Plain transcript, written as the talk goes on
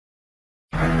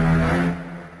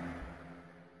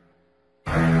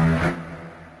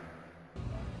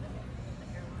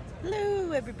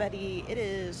Hello everybody, it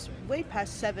is way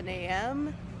past 7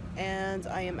 a.m. and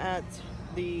I am at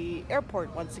the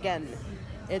airport once again.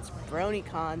 It's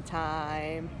BronyCon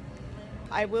time.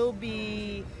 I will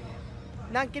be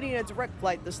not getting a direct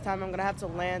flight this time. I'm going to have to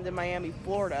land in Miami,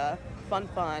 Florida. Fun.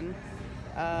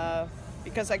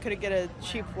 Because I couldn't get a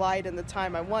cheap flight in the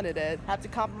time I wanted it. Have to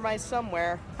compromise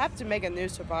somewhere. Have to make a new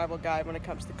survival guide when it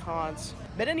comes to cons.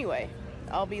 But anyway,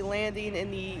 I'll be landing in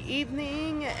the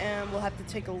evening and we'll have to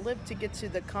take a lift to get to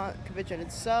the convention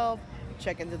itself,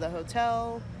 check into the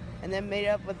hotel, and then meet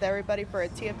up with everybody for a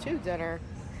TF2 dinner.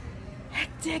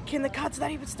 Hectic, and the con's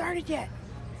not even started yet.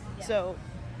 Yeah. So,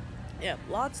 yeah,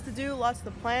 lots to do, lots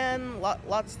to plan,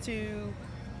 lots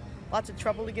of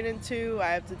trouble to get into. I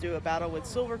have to do a battle with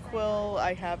Silverquill.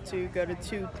 I have to go to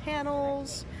 2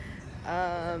 panels.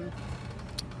 And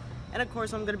of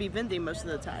course, I'm going to be vending most of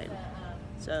the time.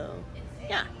 So,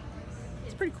 yeah,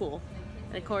 it's pretty cool.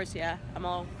 And of course, yeah, I'm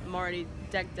already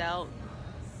decked out.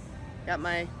 Got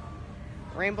my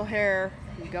rainbow hair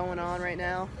going on right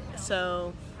now.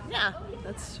 So, yeah,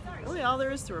 that's really all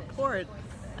there is to report.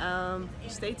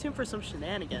 Stay tuned for some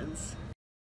shenanigans.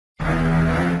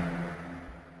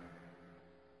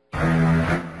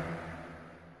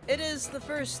 It is the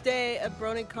first day of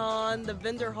BronyCon, the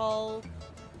vendor hall.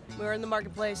 We're in the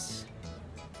marketplace.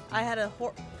 I had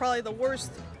probably the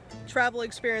worst travel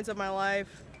experience of my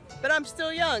life, but I'm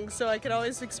still young, so I could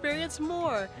always experience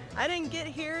more. I didn't get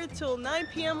here till 9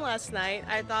 p.m. last night.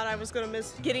 I thought I was gonna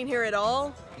miss getting here at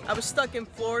all. I was stuck in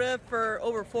Florida for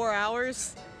over 4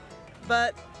 hours,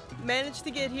 but managed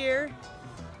to get here.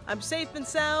 I'm safe and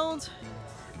sound.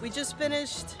 We just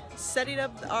finished setting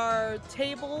up our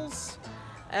tables,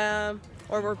 or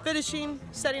we're finishing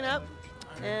setting up,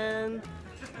 and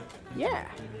yeah.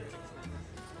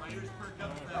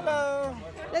 Hello.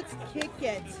 Let's kick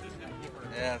it.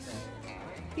 Yes.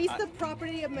 He's the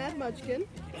property of Mad Munchkin.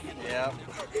 Yep.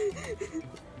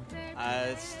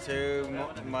 It's too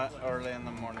early in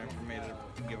the morning for me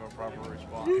to give a proper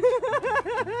response.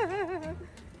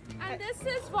 And this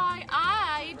is why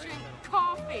I drink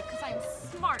coffee, because I'm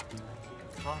smart.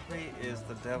 Coffee is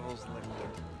the devil's liquor.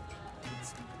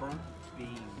 It's burnt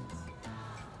beans.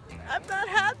 I've not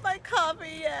had my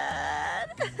coffee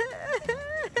yet.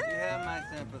 You have my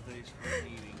sympathies for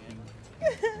eating it.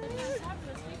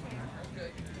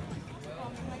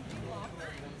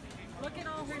 Look at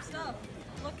all her stuff.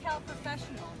 Look how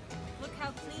professional. Look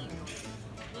how clean.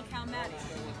 Look how matte.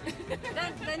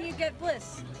 then you get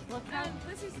Bliss. Look how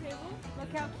Bliss's table.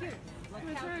 Look how cute. Look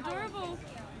With how her adorable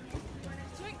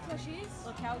drink plushies.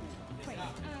 Look how quaint.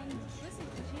 And Bliss's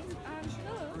plushies. And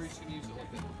pillows.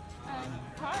 And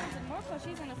cards and more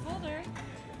plushies and a folder.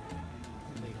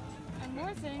 And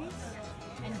more things.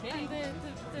 And the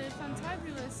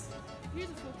fantabulous,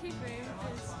 beautiful key frame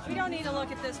is... We don't need to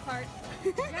look at this part.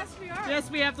 Yes, we are. Yes,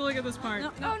 we have to look at this part.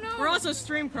 No. Oh, no. We're also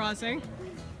stream crossing.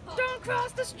 Don't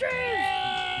cross the stream!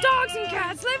 Dogs and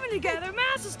cats living together,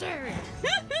 mass hysteria!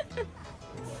 Okay.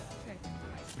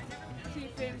 Key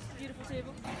frame's beautiful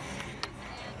table.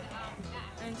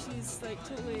 And she's like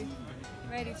totally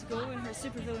ready to go in her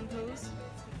supervillain pose.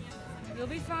 You'll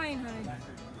be fine, honey.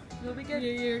 You'll be good.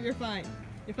 You're fine.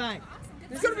 You're fine.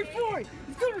 It's gonna be fine!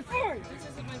 It's gonna be fine! This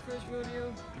isn't my first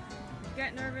rodeo.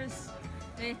 Get nervous.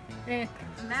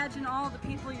 Imagine all the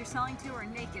people you're selling to are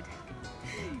naked.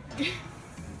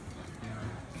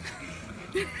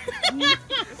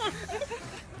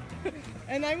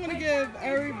 And I want to give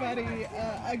everybody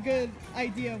a good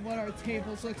idea of what our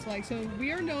tables looks like. So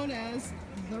we are known as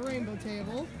the Rainbow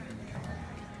Table.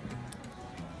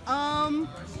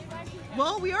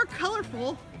 Well, we are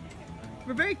colorful.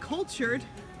 We're very cultured.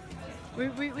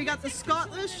 We got the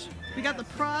Scottish, we got the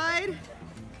Pride,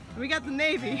 and we got the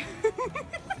Navy.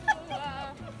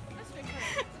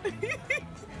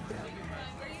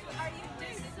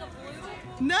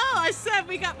 No, I said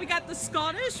we got the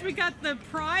Scottish, we got the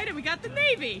Pride, and we got the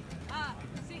Navy.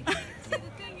 See, the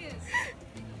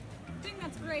thing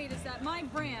that's great is that my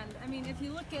brand, I mean, if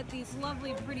you look at these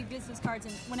lovely, pretty business cards,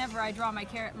 and whenever I draw my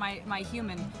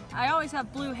human, I always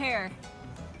have blue hair.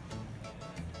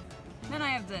 Then I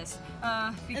have this.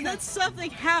 And then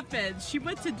something happened. She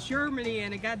went to Germany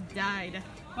and it got dyed.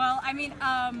 Well, I mean,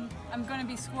 I'm going to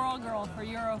be Squirrel Girl for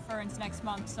Eurofurence next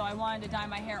month, so I wanted to dye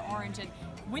my hair orange. And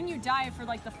when you dye it for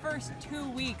like the first 2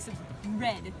 weeks, it's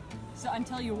red, so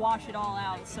until you wash it all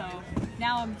out. So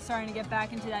now I'm starting to get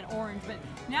back into that orange, but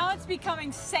now it's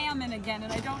becoming salmon again,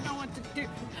 and I don't know what to do.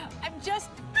 I'm just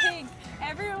pink.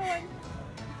 Everyone,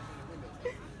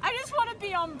 I just want to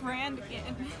be on brand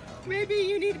again. Maybe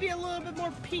you need to be a little bit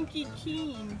more pinky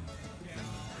keen.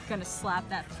 gonna slap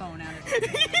that phone out of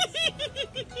it.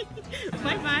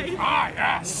 Bye-bye. Ah,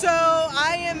 yes. So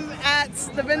I am at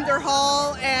the vendor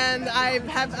hall, and I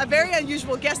have a very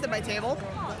unusual guest at my table.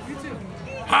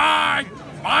 Hi,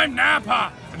 I'm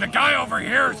Nappa, and the guy over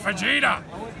here is Vegeta.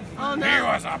 Oh no. He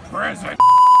was a prison.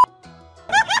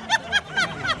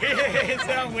 It's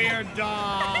a weird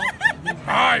doll.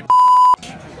 Hi.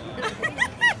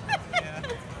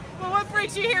 Well, what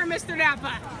brings you here, Mr.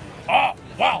 Nappa? Oh,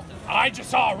 well, I just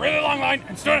saw a really long line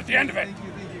and stood at the end of it.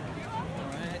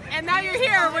 And now you're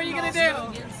here. What are you gonna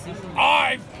do?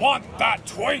 I want that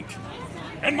twink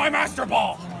in my master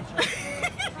ball.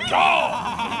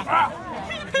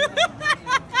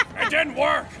 It didn't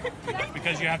work. That's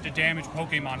because you have to damage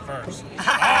Pokemon first. All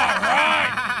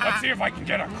right, let's see if I can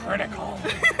get a critical.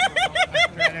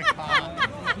 Critical.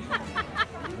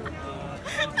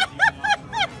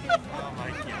 Oh my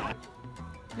god.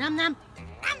 Num num.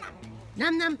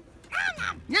 Num num. Num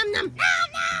num. Num num.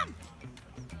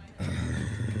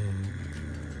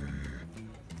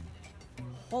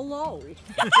 Hello.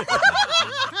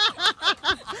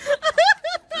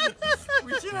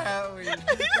 We should have.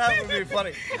 That would be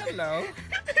funny. Hello.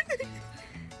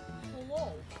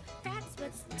 Hello. That's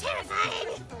what's terrifying.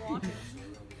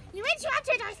 You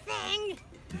interrupted our thing.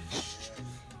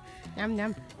 Num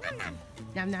num. Num num.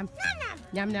 Num num. Num num.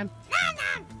 Num num. Num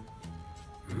num.